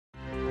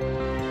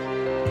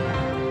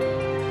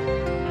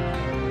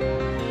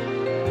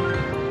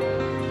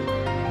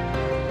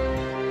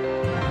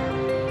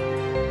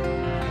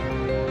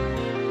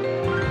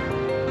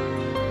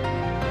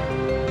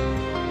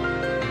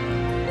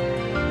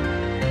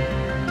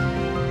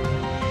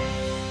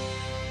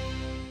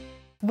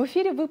В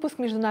эфире выпуск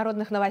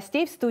международных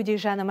новостей, в студии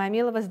Жанна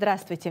Мамилова.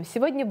 Здравствуйте.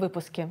 Сегодня в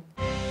выпуске.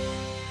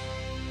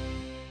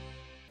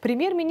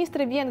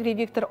 Премьер-министр Венгрии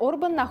Виктор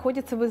Орбан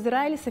находится в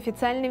Израиле с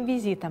официальным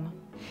визитом.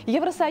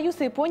 Евросоюз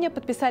и Япония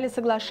подписали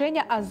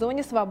соглашение о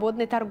зоне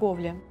свободной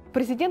торговли.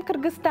 Президент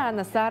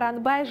Кыргызстана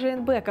Сооронбай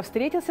Жээнбеков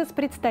встретился с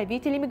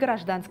представителями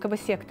гражданского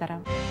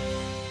сектора.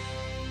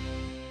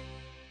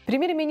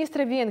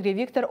 Премьер-министр Венгрии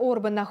Виктор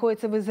Орбан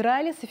находится в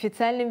Израиле с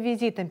официальным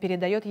визитом,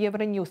 передает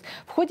Евроньюз.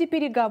 В ходе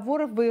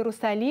переговоров в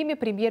Иерусалиме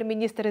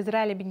премьер-министр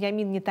Израиля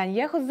Биньямин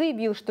Нетаньяху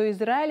заявил, что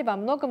Израиль во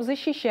многом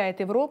защищает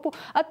Европу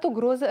от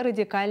угрозы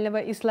радикального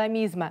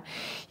исламизма.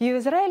 И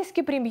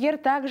израильский премьер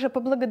также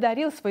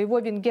поблагодарил своего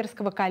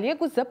венгерского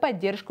коллегу за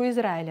поддержку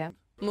Израиля.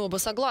 Мы оба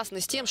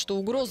согласны с тем, что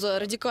угроза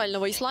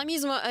радикального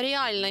исламизма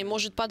реальна и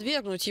может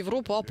подвергнуть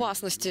Европу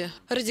опасности.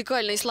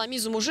 Радикальный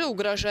исламизм уже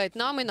угрожает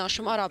нам и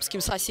нашим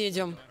арабским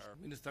соседям.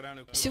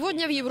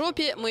 Сегодня в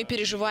Европе мы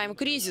переживаем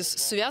кризис,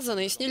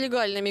 связанный с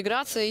нелегальной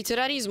миграцией и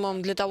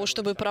терроризмом. Для того,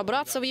 чтобы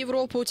пробраться в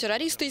Европу,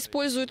 террористы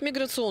используют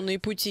миграционные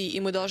пути,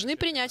 и мы должны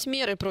принять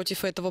меры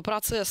против этого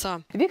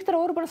процесса. Виктор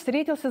Орбан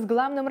встретился с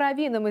главным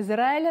раввином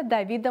Израиля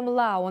Давидом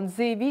Лау. Он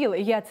заявил: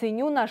 «Я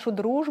ценю нашу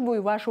дружбу и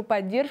вашу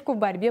поддержку в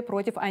борьбе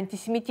против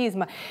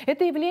антисемитизма.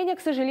 Это явление,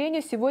 к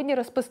сожалению, сегодня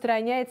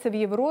распространяется в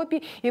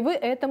Европе, и вы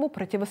этому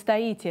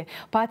противостоите».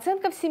 По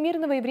оценкам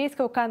Всемирного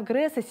еврейского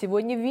конгресса,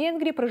 сегодня в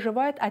Венгрии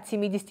проживают от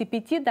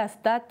 75 до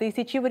 100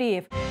 тысяч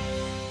евреев.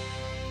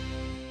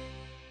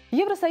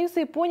 Евросоюз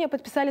и Япония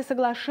подписали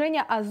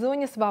соглашение о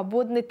зоне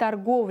свободной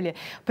торговли.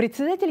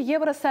 Председатель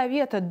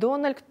Евросовета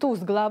Дональд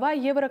Туск, глава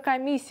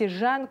Еврокомиссии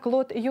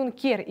Жан-Клод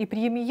Юнкер и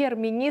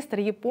премьер-министр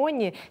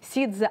Японии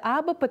Сидзе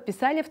Абе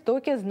подписали в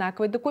Токио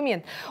знаковый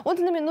документ. Он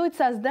знаменует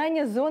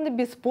создание зоны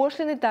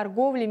беспошлинной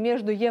торговли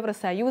между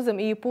Евросоюзом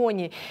и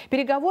Японией.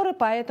 Переговоры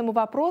по этому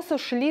вопросу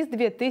шли с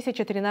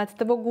 2013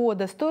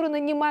 года. Стороны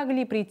не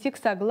могли прийти к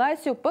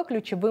согласию по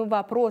ключевым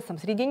вопросам.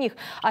 Среди них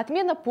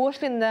отмена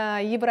пошлин на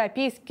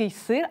европейский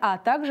сыр, а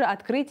также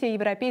открытие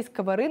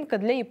европейского рынка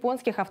для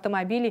японских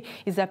автомобилей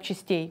и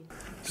запчастей.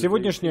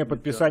 Сегодняшнее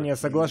подписание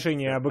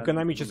соглашения об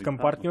экономическом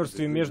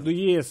партнерстве между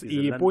ЕС и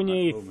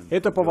Японией –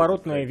 это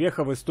поворотная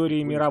веха в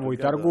истории мировой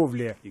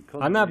торговли.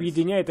 Она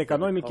объединяет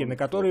экономики, на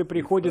которые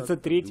приходится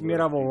треть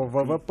мирового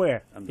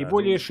ВВП и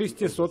более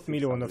 600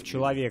 миллионов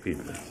человек.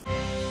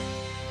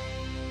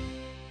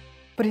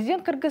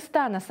 Президент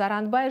Кыргызстана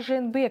Сооронбай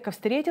Жээнбеков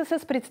встретился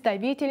с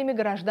представителями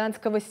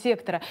гражданского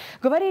сектора.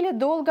 Говорили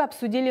долго,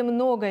 обсудили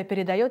многое,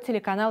 передает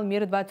телеканал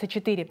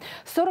 «Мир-24».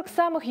 40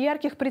 самых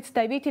ярких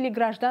представителей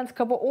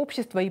гражданского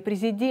общества и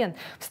президент.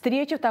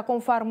 Встреча в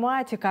таком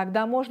формате,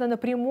 когда можно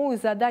напрямую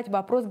задать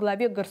вопрос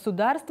главе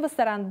государства,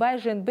 Сооронбай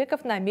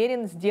Жээнбеков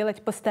намерен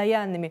сделать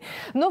постоянными.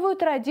 Новую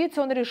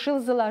традицию он решил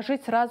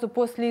заложить сразу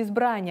после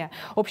избрания.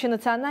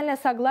 Общенациональное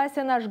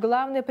согласие – наш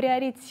главный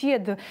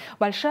приоритет.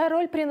 Большая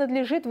роль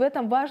принадлежит в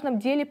этом важном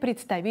деле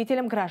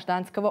представителям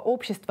гражданского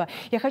общества.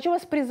 Я хочу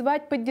вас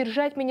призвать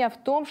поддержать меня в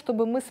том,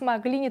 чтобы мы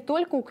смогли не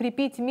только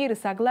укрепить мир и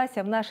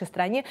согласие в нашей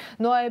стране,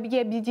 но и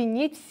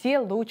объединить все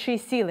лучшие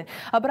силы.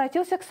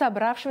 Обратился к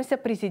собравшимся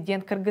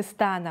президент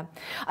Кыргызстана.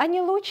 Они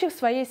лучшие в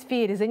своей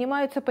сфере,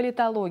 занимаются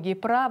политологией,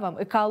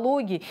 правом,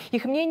 экологией.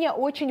 Их мнение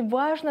очень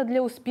важно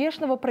для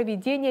успешного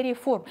проведения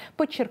реформ,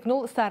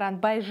 подчеркнул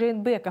Сооронбай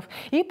Жээнбеков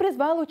и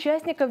призвал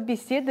участников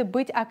беседы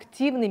быть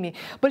активными.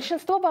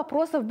 Большинство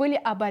вопросов были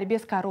о борьбе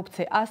с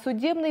коррупцией, о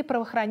судебной и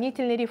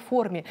правоохранительной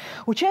реформе.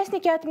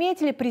 Участники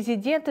отметили,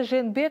 президент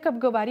Жээнбеков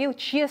говорил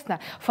честно,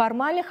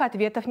 формальных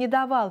ответов не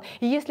давал.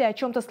 И если о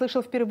чем-то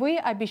слышал впервые,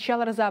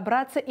 обещал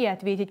разобраться и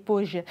ответить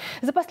позже.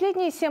 За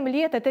последние 7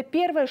 лет это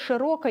первая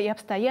широкая и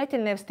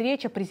обстоятельная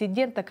встреча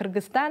президента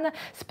Кыргызстана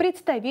с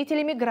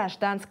представителями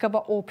гражданского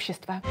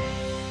общества.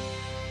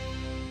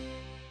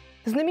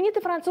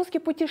 Знаменитый французский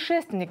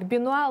путешественник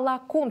Бенуа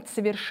Лакомб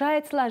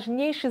совершает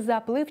сложнейший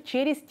заплыв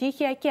через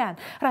Тихий океан,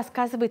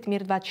 рассказывает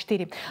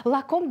Мир-24.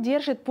 Лакомб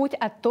держит путь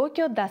от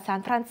Токио до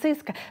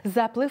Сан-Франциско.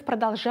 Заплыв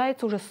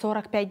продолжается уже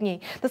 45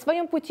 дней. На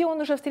своем пути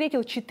он уже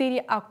встретил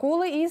 4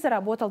 акулы и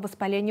заработал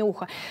воспаление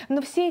уха.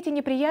 Но все эти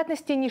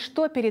неприятности –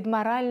 ничто перед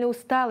моральной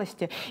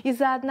усталостью.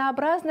 Из-за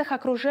однообразных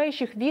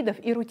окружающих видов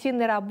и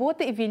рутинной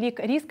работы велик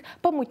риск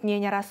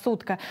помутнения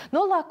рассудка.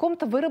 Но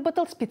Лакомб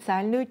выработал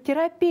специальную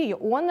терапию.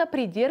 Он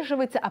придерживается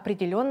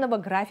определенного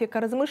графика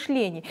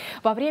размышлений.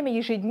 Во время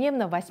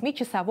ежедневного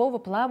 8-часового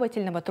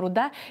плавательного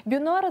труда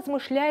Бенуа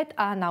размышляет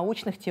о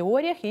научных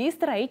теориях и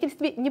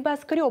строительстве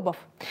небоскребов.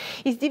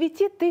 Из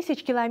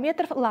 9000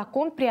 километров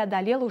Лакомб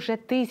преодолел уже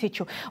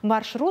 1000.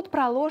 Маршрут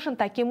проложен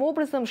таким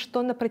образом,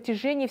 что на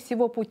протяжении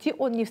всего пути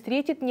он не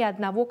встретит ни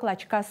одного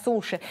клочка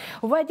суши.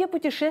 В воде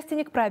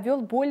путешественник провел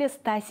более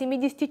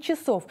 170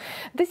 часов,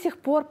 до сих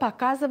пор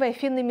показывая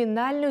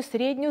феноменальную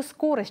среднюю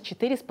скорость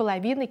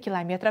 4,5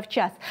 км в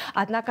час.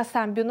 Однако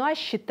сам Бенуа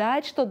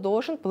считает, что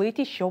должен плыть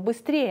еще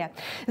быстрее.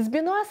 С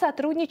Бенуа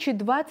сотрудничают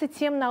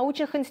 27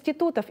 научных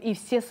институтов, и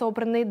все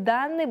собранные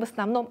данные, в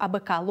основном об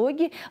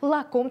экологии,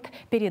 Лакомб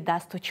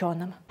передаст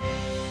ученым.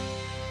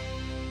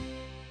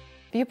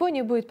 В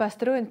Японии будет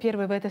построен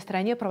первый в этой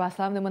стране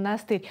православный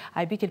монастырь.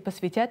 Обитель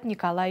посвятят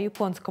Николаю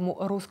Японскому,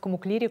 русскому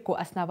клирику,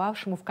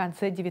 основавшему в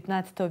конце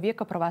XIX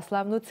века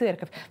православную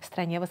церковь в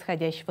стране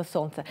восходящего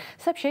солнца,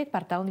 сообщает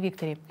портал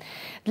Виктори.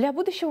 Для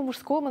будущего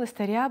мужского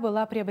монастыря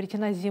была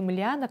приобретена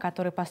земля, на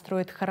которой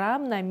построят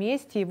храм. На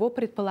месте его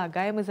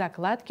предполагаемой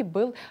закладки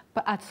был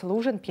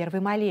отслужен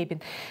первый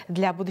молебен.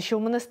 Для будущего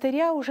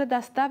монастыря уже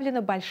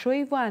доставлено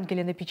большое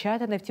Евангелие,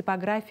 напечатанное в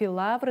типографии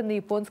Лавры на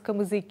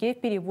японском языке в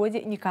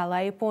переводе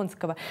Николая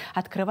Японского.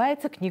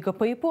 Открывается книга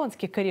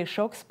по-японски,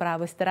 корешок с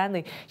правой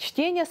стороны.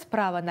 Чтение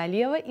справа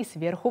налево и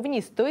сверху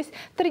вниз, то есть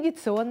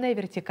традиционное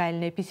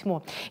вертикальное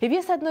письмо.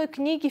 Вес одной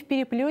книги в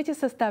переплете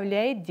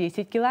составляет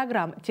 10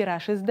 килограмм.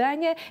 Тираж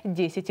издания –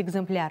 10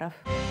 экземпляров.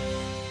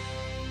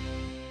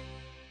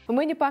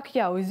 Мэнни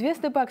Пакьяо,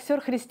 известный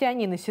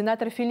боксер-христианин и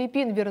сенатор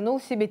Филиппин, вернул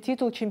себе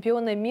титул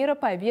чемпиона мира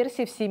по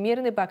версии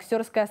Всемирной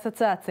боксерской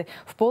ассоциации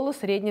в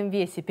полусреднем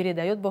весе,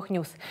 передает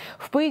Бог-Ньюс.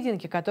 В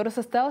поединке, который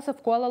состоялся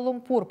в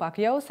Куала-Лумпур,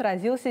 Пакьяо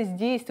сразился с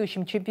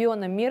действующим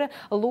чемпионом мира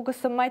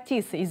Лукасом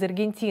Матисо из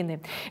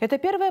Аргентины. Это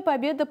первая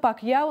победа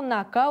Пакьяо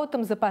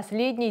нокаутом за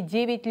последние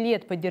 9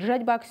 лет.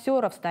 Поддержать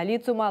боксера в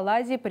столицу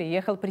Малайзии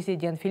приехал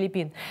президент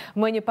Филиппин.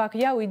 Мэнни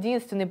Пакьяо –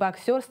 единственный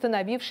боксер,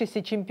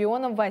 становившийся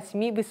чемпионом в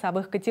 8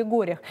 весовых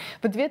категориях.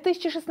 В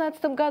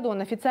 2016 году он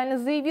официально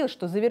заявил,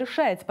 что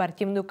завершает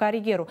спортивную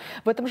карьеру.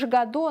 В этом же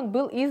году он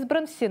был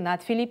избран в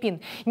Сенат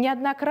Филиппин.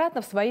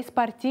 Неоднократно в своей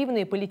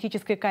спортивной и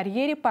политической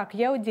карьере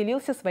Пакьяо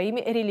делился своими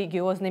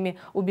религиозными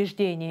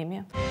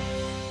убеждениями.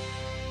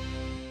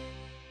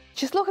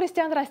 Число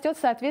христиан растет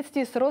в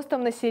соответствии с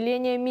ростом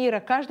населения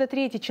мира. Каждый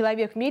третий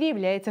человек в мире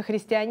является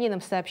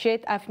христианином,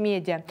 сообщает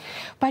Афмедиа.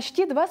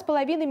 Почти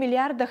 2,5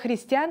 миллиарда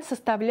христиан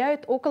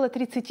составляют около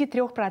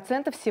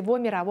 33% всего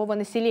мирового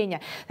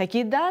населения.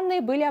 Такие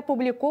данные были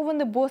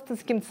опубликованы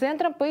Бостонским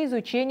центром по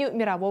изучению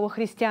мирового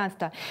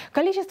христианства.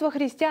 Количество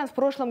христиан в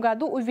прошлом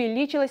году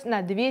увеличилось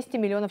на 200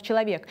 миллионов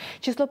человек.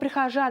 Число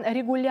прихожан,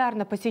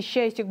 регулярно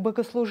посещающих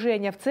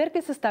богослужения в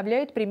церкви,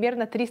 составляет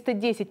примерно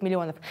 310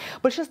 миллионов.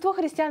 Большинство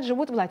христиан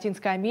живут в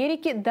Латинской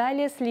Америке,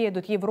 далее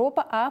следуют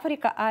Европа,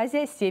 Африка,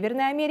 Азия,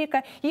 Северная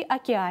Америка и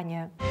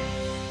Океания.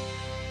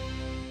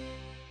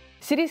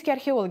 Сирийские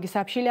археологи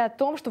сообщили о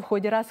том, что в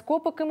ходе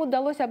раскопок им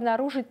удалось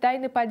обнаружить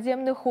тайный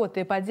подземный ход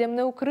и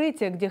подземное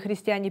укрытие, где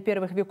христиане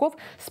первых веков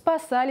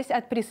спасались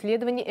от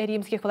преследований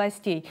римских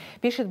властей,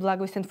 пишет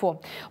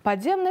Благовесть.Инфо.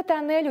 Подземный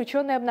тоннель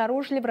ученые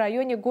обнаружили в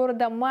районе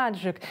города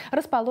Маджик,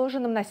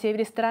 расположенном на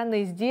севере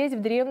страны. Здесь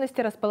в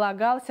древности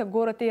располагался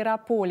город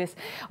Иераполис,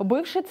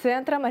 бывший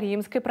центром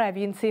римской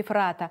провинции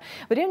Фрата.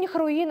 В древних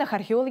руинах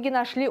археологи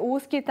нашли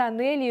узкие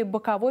тоннели и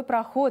боковой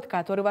проход,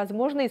 который,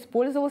 возможно,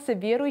 использовался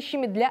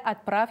верующими для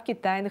отправки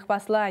тайных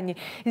посланий.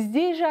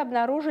 Здесь же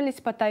обнаружились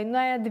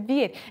потайная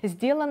дверь,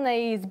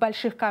 сделанная из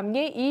больших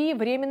камней, и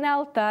временный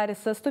алтарь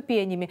со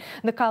ступенями.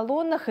 На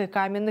колоннах и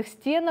каменных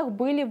стенах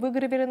были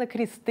выгравированы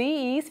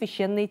кресты и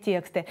священные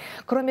тексты.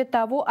 Кроме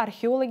того,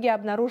 археологи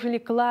обнаружили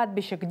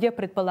кладбище, где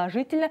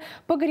предположительно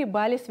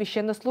погребали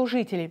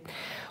священнослужителей.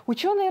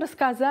 Ученые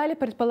рассказали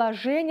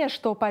предположение,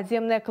 что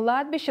подземное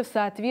кладбище в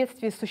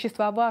соответствии с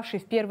существовавшей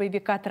в первые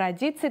века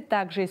традицией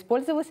также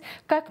использовалось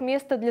как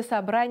место для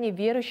собраний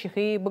верующих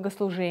и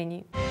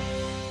богослужений.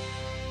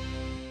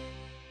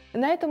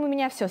 На этом у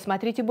меня все.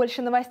 Смотрите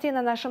больше новостей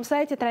на нашем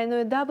сайте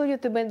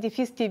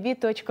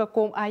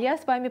www.tbn-russia.com. А я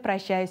с вами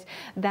прощаюсь.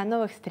 До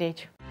новых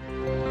встреч!